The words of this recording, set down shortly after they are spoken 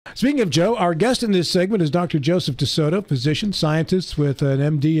Speaking of Joe, our guest in this segment is Dr. Joseph Soto, physician, scientist with an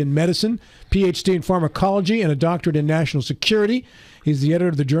MD in medicine, PhD in pharmacology, and a doctorate in national security. He's the editor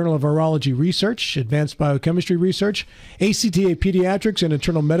of the Journal of Virology Research, Advanced Biochemistry Research, ACTA Pediatrics, and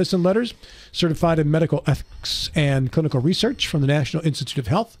Internal Medicine Letters, certified in medical ethics and clinical research from the National Institute of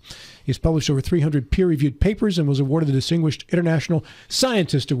Health. He's published over 300 peer-reviewed papers and was awarded the Distinguished International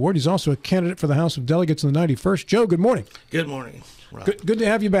Scientist Award. He's also a candidate for the House of Delegates in the 91st. Joe, good morning. Good morning, Rob. Good to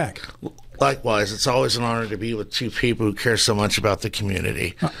have you back. Likewise, it's always an honor to be with two people who care so much about the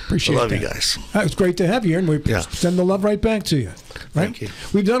community. Appreciate I love that. you guys. It's great to have you here, and we send the love right back to you. Right? Thank you.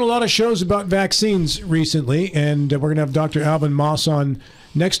 We've done a lot of shows about vaccines recently, and we're going to have Dr. Alvin Moss on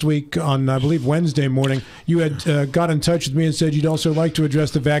next week on, I believe, Wednesday morning. You had got in touch with me and said you'd also like to address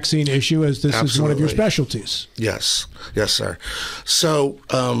the vaccine issue, as this is one of your specialties. Yes. Yes, sir. So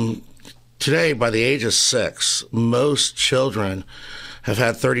today, by the age of 6, most children have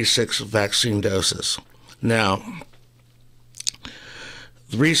had 36 vaccine doses. Now,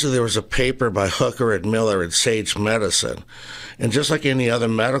 recently there was a paper by Hooker and Miller in Sage Medicine, and just like any other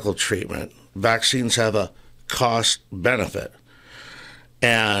medical treatment, vaccines have a cost benefit,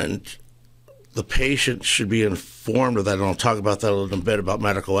 and the patient should be informed of that, and I'll talk about that a little bit about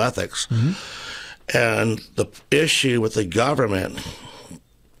medical ethics. And the issue with the government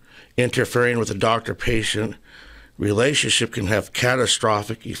interfering with the doctor-patient relationship can have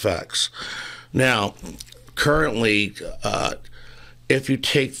catastrophic effects. Now, currently, if you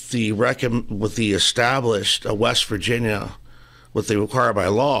take with the established West Virginia, what they require by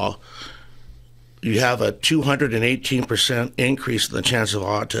law, you have a 218% increase in the chance of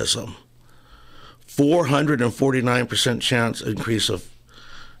autism, 449% chance increase of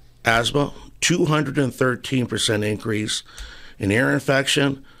asthma, 213% increase in ear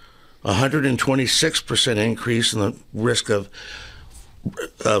infection, 126% increase in the risk of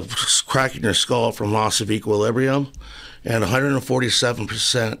cracking your skull from loss of equilibrium, and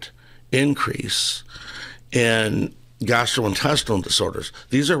 147% increase in gastrointestinal disorders.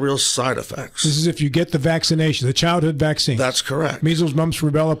 These are real side effects. This is if you get the vaccination, the childhood vaccine. That's correct. Measles, mumps,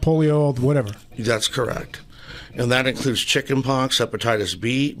 rubella, polio, whatever. That's correct. And that includes chickenpox, hepatitis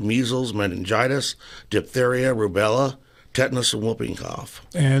B, measles, meningitis, diphtheria, rubella, tetanus, and whooping cough.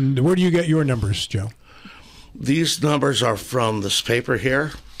 And where do you get your numbers, Joe? These numbers are from this paper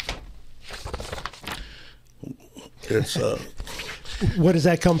here. It's What does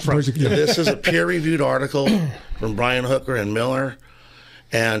that come from? This is a peer-reviewed article from Brian Hooker and Miller,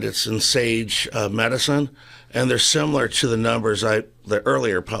 and it's in Sage Medicine, and they're similar to the numbers, the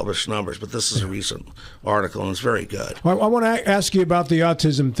earlier published numbers, but this is a recent article, and it's very good. Well, I want to ask you about the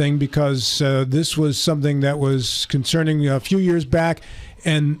autism thing, because this was something that was concerning a few years back,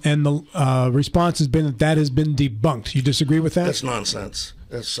 and the response has been that has been debunked. You disagree with that? That's nonsense.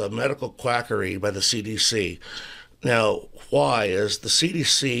 It's medical quackery by the CDC. Now, why is the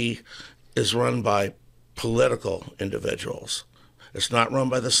CDC is run by political individuals. It's not run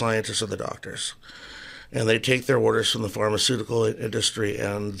by the scientists or the doctors. And they take their orders from the pharmaceutical industry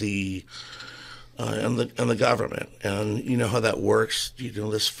and the government. And you know how that works. You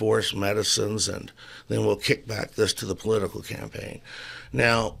know, this force medicines, and then we'll kick back this to the political campaign.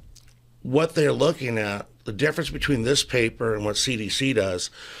 Now, what they're looking at, the difference between this paper and what CDC does,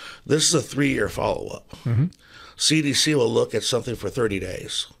 this is a 3-year follow-up. Mm-hmm. CDC will look at something for 30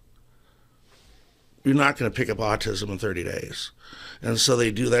 days. You're not going to pick up autism in 30 days. And so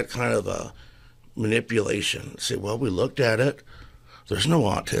they do that kind of a manipulation. Say, well, we looked at it. There's no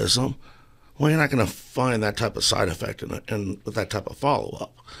autism. Well, you're not going to find that type of side effect with that type of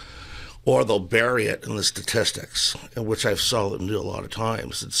follow-up. Or they'll bury it in the statistics, which I've saw them do a lot of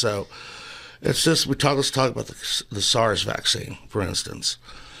times. And so it's just, let's talk about the SARS vaccine, for instance.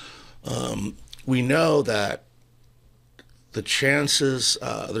 We know that the chances,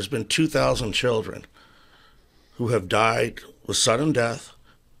 there's been 2,000 children who have died with sudden death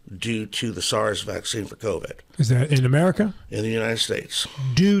due to the SARS vaccine for COVID. Is that in America? In the United States.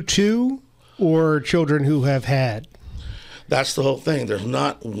 Due to, or children who have had? That's the whole thing. There's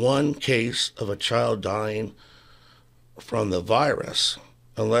not one case of a child dying from the virus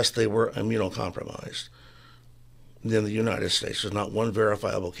unless they were immunocompromised. In the United States, there's not one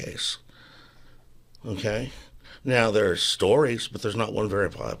verifiable case. Okay? Now, there's stories, but there's not one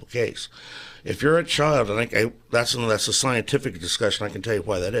verifiable case. If you're a child, and that's a scientific discussion, I can tell you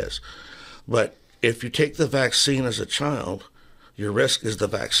why that is. But if you take the vaccine as a child, your risk is the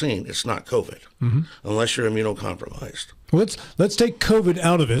vaccine. It's not COVID, unless you're immunocompromised. Well, let's take COVID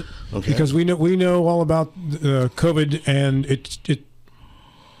out of it, because we know all about COVID, and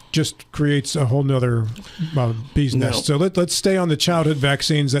just creates a whole nother bee's nest. No. So let's stay on the childhood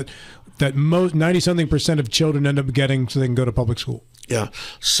vaccines that most 90-something% of children end up getting so they can go to public school. Yeah.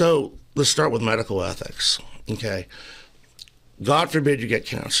 So let's start with medical ethics. Okay. God forbid you get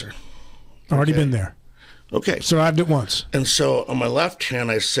cancer. Already been there. Okay. Survived it once. And so on my left hand,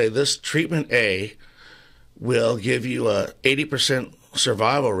 I say this treatment A will give you a 80%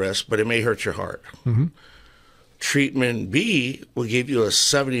 survival risk, but it may hurt your heart. Mm-hmm. Treatment B will give you a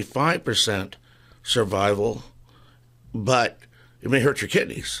 75% survival, but it may hurt your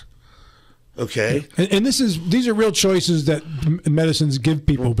kidneys. Okay? And these are real choices that medicines give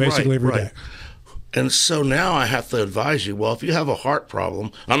people basically every day. And so now I have to advise you, well, if you have a heart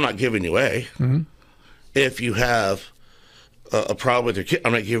problem, I'm not giving you A. Mm-hmm. If you have a problem with your kidney,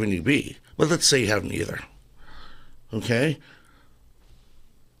 I'm not giving you B. But let's say you have neither. Okay?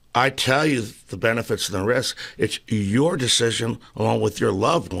 I tell you the benefits and the risks. It's your decision, along with your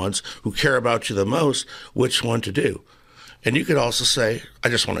loved ones who care about you the most, which one to do. And you could also say, I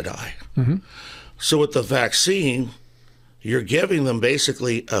just want to die. Mm-hmm. So with the vaccine, you're giving them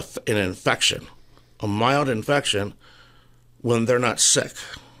basically an infection, a mild infection, when they're not sick.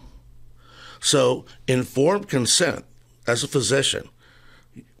 So informed consent, as a physician,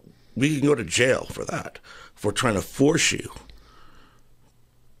 we can go to jail for that, for trying to force you,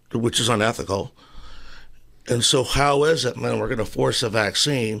 which is unethical. And so how is it, man, we're going to force a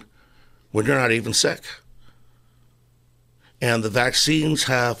vaccine when you're not even sick? And the vaccines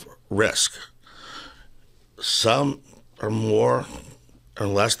have risk. Some are more or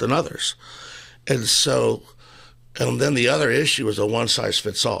less than others. And so, and then the other issue is a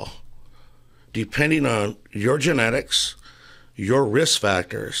one-size-fits-all. Depending on your genetics, your risk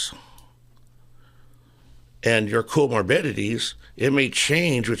factors, and your comorbidities, it may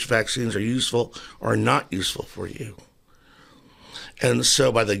change which vaccines are useful or not useful for you. And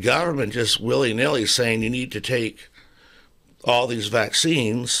so by the government just willy-nilly saying you need to take all these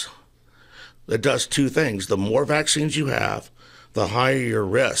vaccines, it does two things. The more vaccines you have, the higher your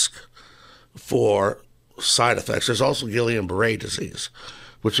risk for side effects. There's also Guillain-Barré disease,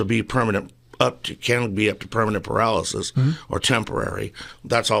 which will be permanent, can be up to permanent paralysis or temporary.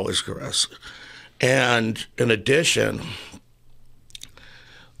 That's always a risk. And in addition,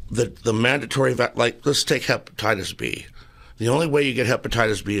 the mandatory, like let's take hepatitis B. The only way you get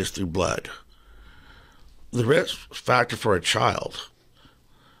hepatitis B is through blood. The risk factor for a child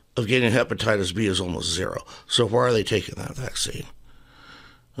of getting hepatitis B is almost zero. So why are they taking that vaccine?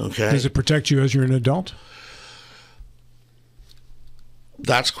 Okay. Does it protect you as you're an adult?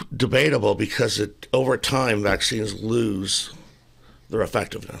 That's debatable because over time vaccines lose their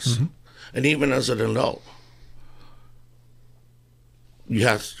effectiveness. Mm-hmm. And even as an adult, you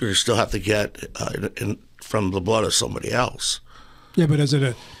still have to get from the blood of somebody else. Yeah, but as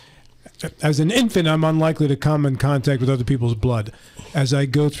an infant, I'm unlikely to come in contact with other people's blood. As I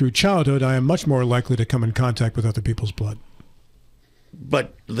go through childhood, I am much more likely to come in contact with other people's blood.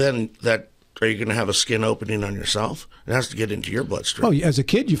 But then are you going to have a skin opening on yourself? It has to get into your bloodstream. Oh, as a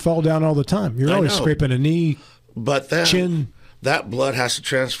kid, you fall down all the time. You're always scraping a knee, but then chin. That blood has to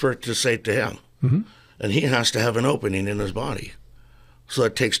transfer to him. Mm-hmm. And he has to have an opening in his body. So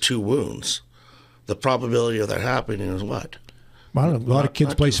it takes 2 wounds. The probability of that happening is what? Well, a lot of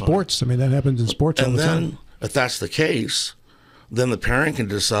kids play sports. I mean, that happens in sports all the time. And then, if that's the case, then the parent can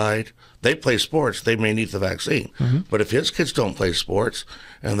decide they play sports, they may need the vaccine. Mm-hmm. But if his kids don't play sports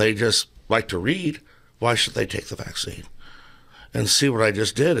and they just like to read, why should they take the vaccine? And see, what I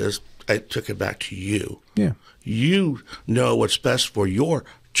just did is I took it back to you. Yeah. You know what's best for your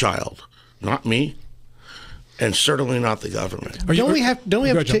child, not me, and certainly not the government. Don't we have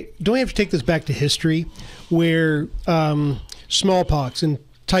to take this back to history, where smallpox and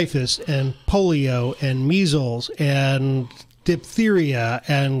typhus and polio and measles and diphtheria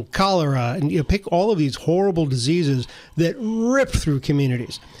and cholera, and pick all of these horrible diseases that ripped through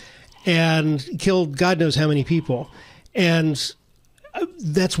communities and killed God knows how many people. And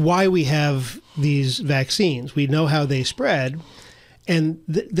that's why we have these vaccines. We know how they spread, and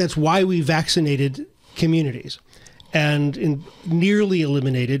that's why we vaccinated communities and nearly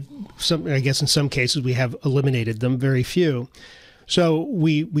eliminated some. I guess in some cases we have eliminated them, very few. So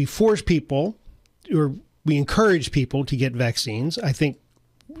we force people, or we encourage people to get vaccines. I think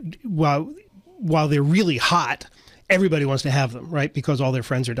while they're really hot, everybody wants to have them, right? Because all their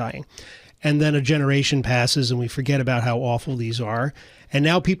friends are dying. And then a generation passes and we forget about how awful these are. And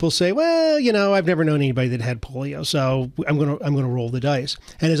now people say, well, I've never known anybody that had polio, so I'm going to roll the dice.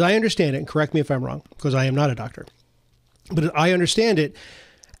 And as I understand it, and correct me if I'm wrong, because I am not a doctor, but I understand it,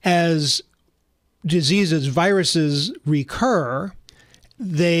 as diseases, viruses recur,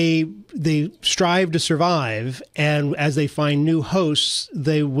 they strive to survive, and as they find new hosts,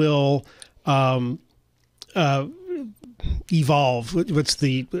 they will evolve. What's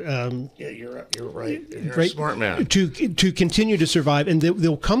the yeah, you're right. You're a smart man. To continue to survive, and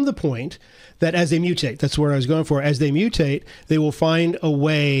there'll come the point that as they mutate, that's where I was going for. As they mutate, they will find a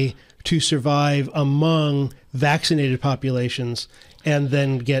way to survive among vaccinated populations, and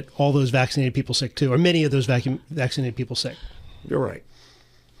then get all those vaccinated people sick too, or many of those vaccinated people sick. You're right.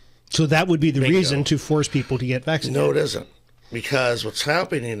 So that would be the Bingo. reason to force people to get vaccinated. No, it isn't. Because what's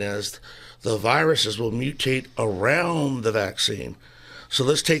happening is the viruses will mutate around the vaccine. So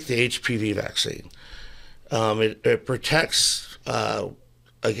let's take the HPV vaccine. It protects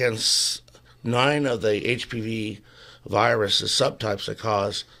against 9 of the HPV viruses, subtypes that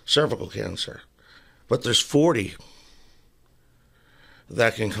cause cervical cancer. But there's 40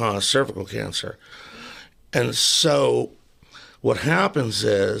 that can cause cervical cancer. And so what happens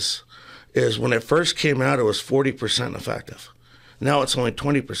is when it first came out, it was 40% effective. Now it's only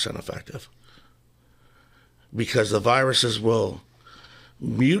 20% effective because the viruses will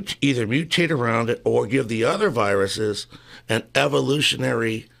either mutate around it or give the other viruses an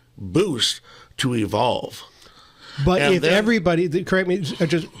evolutionary boost to evolve. But if everybody, correct me,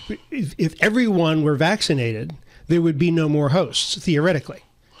 if everyone were vaccinated, there would be no more hosts, theoretically.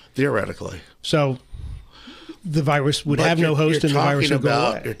 Theoretically. So the virus would have no host and the virus would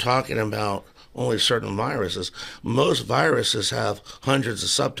go away. You're talking about only certain viruses. Most viruses have hundreds of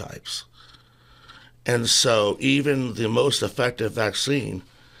subtypes. And so even the most effective vaccine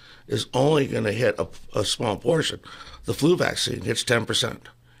is only going to hit a small portion. The flu vaccine hits 10%.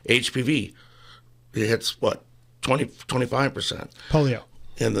 HPV, it hits, what, 25%. Polio.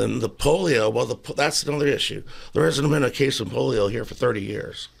 And then the polio, well, that's another issue. There hasn't been a case of polio here for 30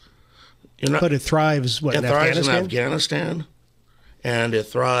 years. But it thrives, what, in Afghanistan? It thrives in Afghanistan, and it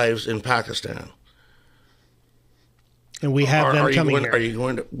thrives in Pakistan. And we have them coming here. Are you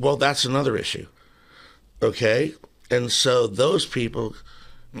going to? Well, that's another issue. Okay? And so those people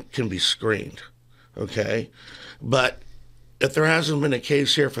can be screened. Okay? But if there hasn't been a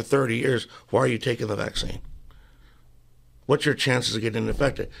case here for 30 years, why are you taking the vaccine? What's your chances of getting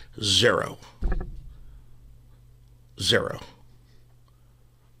infected? 0. 0.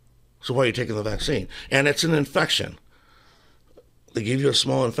 So why are you taking the vaccine? And it's an infection. They give you a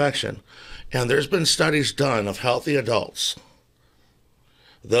small infection. And there's been studies done of healthy adults,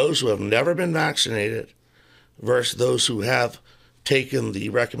 those who have never been vaccinated versus those who have taken the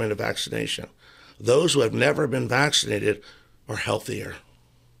recommended vaccination. Those who have never been vaccinated are healthier.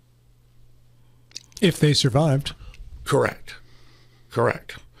 If they survived. Correct.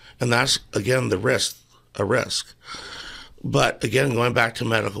 And that's, again, a risk. But again, going back to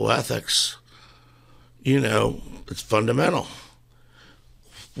medical ethics, it's fundamental.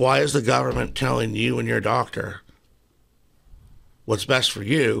 Why is the government telling you and your doctor what's best for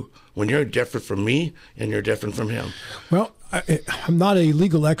you when you're different from me and you're different from him? Well, I'm not a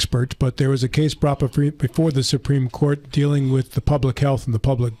legal expert, but there was a case brought before the Supreme Court dealing with the public health and the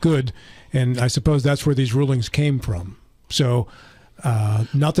public good, and I suppose that's where these rulings came from. So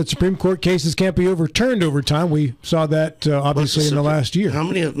not that Supreme Court cases can't be overturned over time. We saw that obviously in the last year. How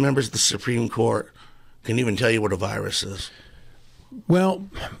many members of the Supreme Court can even tell you what a virus is? Well,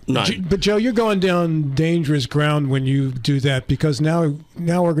 None. But Joe, you're going down dangerous ground when you do that, because now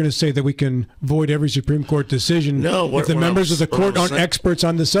we're going to say that we can void every Supreme Court decision if the members of the court aren't experts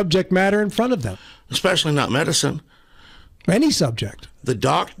on the subject matter in front of them. Especially not medicine. Any subject.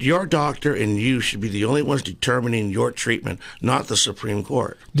 Your doctor and you should be the only ones determining your treatment, not the Supreme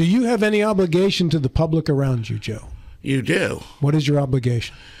Court. Do you have any obligation to the public around you, Joe? You do. What is your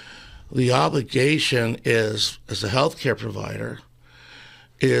obligation? The obligation is, as a healthcare provider,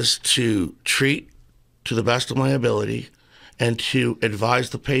 is to treat to the best of my ability and to advise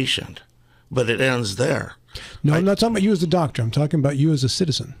the patient. But it ends there. No, I'm not talking about you as a doctor. I'm talking about you as a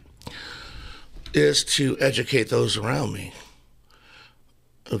citizen. Is to educate those around me.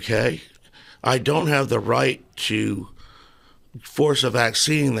 Okay? I don't have the right to force a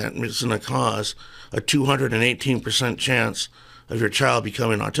vaccine that is going to cause a 218% chance of your child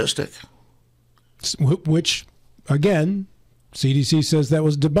becoming autistic. Which, again, CDC says that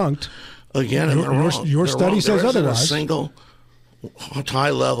was debunked. Again, your study says otherwise. There isn't a single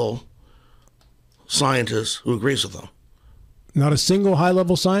high-level scientist who agrees with them. Not a single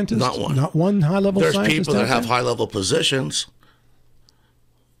high-level scientist? Not one. Not one high-level scientist? There's people that have high-level positions,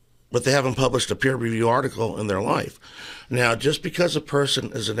 but they haven't published a peer-reviewed article in their life. Now, just because a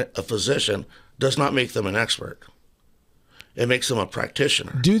person is a physician does not make them an expert. It makes them a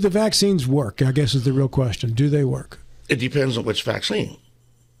practitioner. Do the vaccines work, I guess is the real question. Do they work? It depends on which vaccine.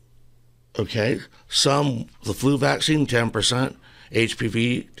 Okay, the flu vaccine 10%,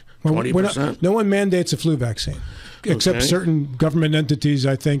 HPV 20%. No one mandates a flu vaccine, except certain government entities,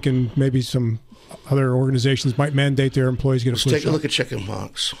 I think, and maybe some other organizations might mandate their employees get a flu shot. Let's take a look at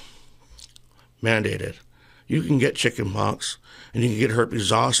chickenpox. Mandated. You can get chickenpox and you can get herpes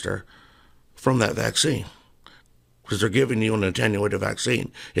zoster from that vaccine because they're giving you an attenuated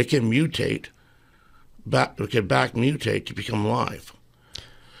vaccine. It can mutate, it can back mutate to become live.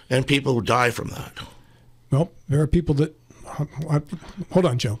 And people who die from that. Well, there are people that... Hold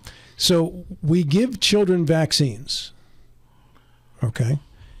on, Joe. So we give children vaccines, okay?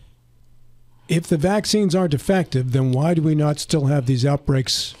 If the vaccines aren't effective, then why do we not still have these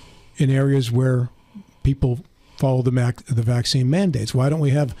outbreaks in areas where people follow the vaccine mandates? Why don't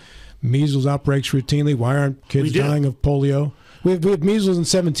we have measles outbreaks routinely? Why aren't kids dying of polio? We have measles in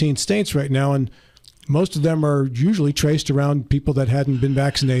 17 states right now, and most of them are usually traced around people that hadn't been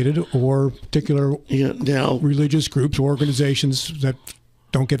vaccinated or particular religious groups or organizations that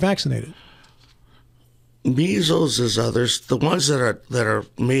don't get vaccinated. Measles is others. The ones that are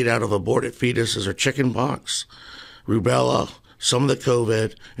made out of aborted fetuses are chickenpox, rubella, some of the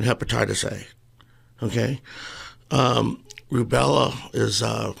COVID, and hepatitis A. Okay? Rubella is,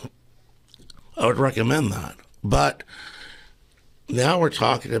 I would recommend that. But now we're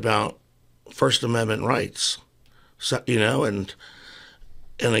talking about First Amendment rights, so, and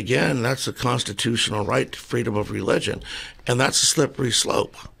again, that's a constitutional right to freedom of religion, and that's a slippery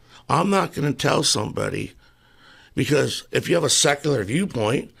slope. I'm not going to tell somebody, because if you have a secular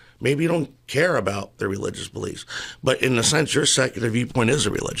viewpoint, maybe you don't care about their religious beliefs, but in a sense, your secular viewpoint is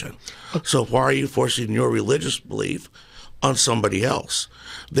a religion. So why are you forcing your religious belief on somebody else?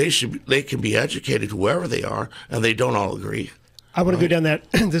 They can be educated, whoever they are, and they don't all agree. I want to go down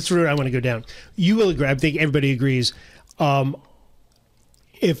this route. I want to go down. You will agree. I think everybody agrees.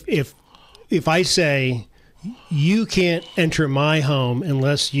 If I say you can't enter my home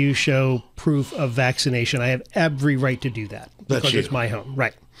unless you show proof of vaccination, I have every right to do that because it's my home,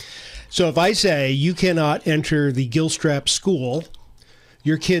 right? So if I say you cannot enter the Gilstrap school,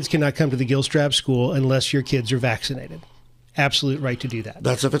 your kids cannot come to the Gilstrap school unless your kids are vaccinated. Absolute right to do that.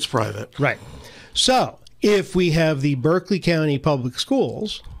 That's if it's private, right? So if we have the Berkeley County Public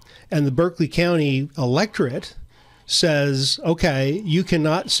Schools and the Berkeley County electorate says, okay, you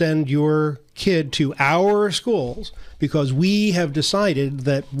cannot send your kid to our schools because we have decided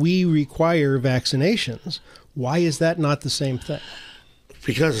that we require vaccinations, why is that not the same thing?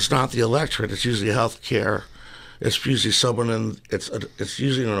 Because it's not the electorate. It's usually health care. It's usually it's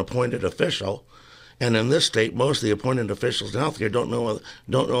usually an appointed official. And in this state, most of the appointed officials in healthcare don't know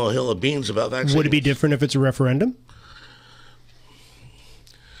a hill of beans about vaccines. Would it be different if it's a referendum?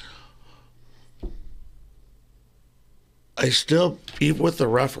 Even with the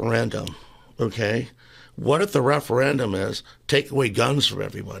referendum, okay, what if the referendum is take away guns from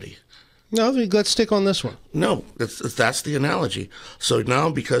everybody? No, let's stick on this one. No, that's the analogy. So now,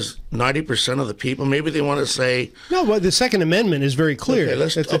 because 90% of the people, maybe they want to say, no. Well, the Second Amendment is very clear. Okay,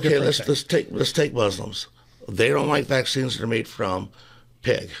 let's take Muslims. They don't like vaccines that are made from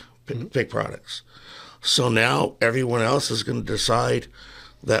pig products. So now everyone else is going to decide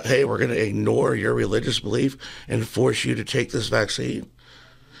that, hey, we're going to ignore your religious belief and force you to take this vaccine.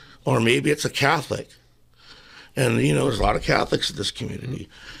 Or maybe it's a Catholic, and there's a lot of Catholics in this community.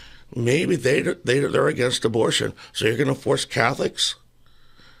 Maybe they're against abortion, so you're going to force Catholics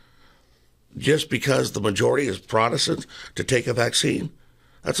just because the majority is Protestant to take a vaccine?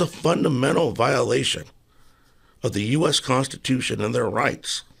 That's a fundamental violation of the U.S. Constitution and their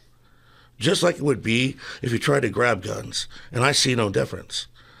rights, just like it would be if you tried to grab guns, and I see no difference.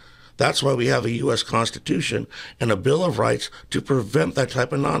 That's why we have a U.S. Constitution and a Bill of Rights to prevent that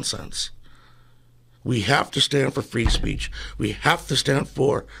type of nonsense. We have to stand for free speech. We have to stand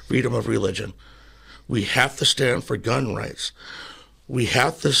for freedom of religion. We have to stand for gun rights. We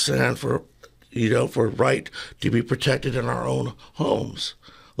have to stand for, for right to be protected in our own homes.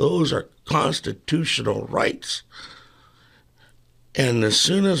 Those are constitutional rights. And as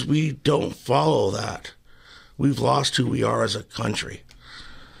soon as we don't follow that, we've lost who we are as a country.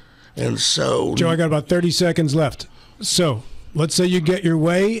 And so... Joe, I got about 30 seconds left. So let's say you get your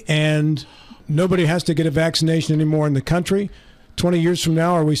way and nobody has to get a vaccination anymore in the country. 20 years from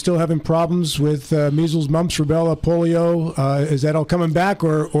now, are we still having problems with measles, mumps, rubella, polio? Is that all coming back,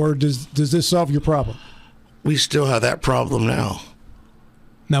 or does this solve your problem? We still have that problem now.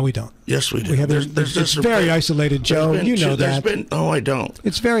 No, we don't. Yes, we do. It's very isolated, Joe. You know that. I don't.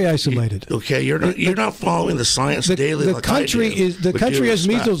 It's very isolated. Okay, you're not following the science daily. The country has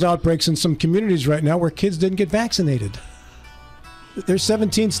measles outbreaks in some communities right now where kids didn't get vaccinated. There's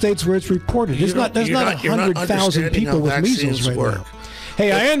 17 states where it's reported. There's not 100,000 people with measles right now.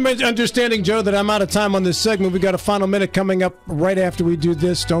 Hey, I am understanding, Joe, that I'm out of time on this segment. We got a final minute coming up right after we do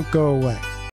this. Don't go away.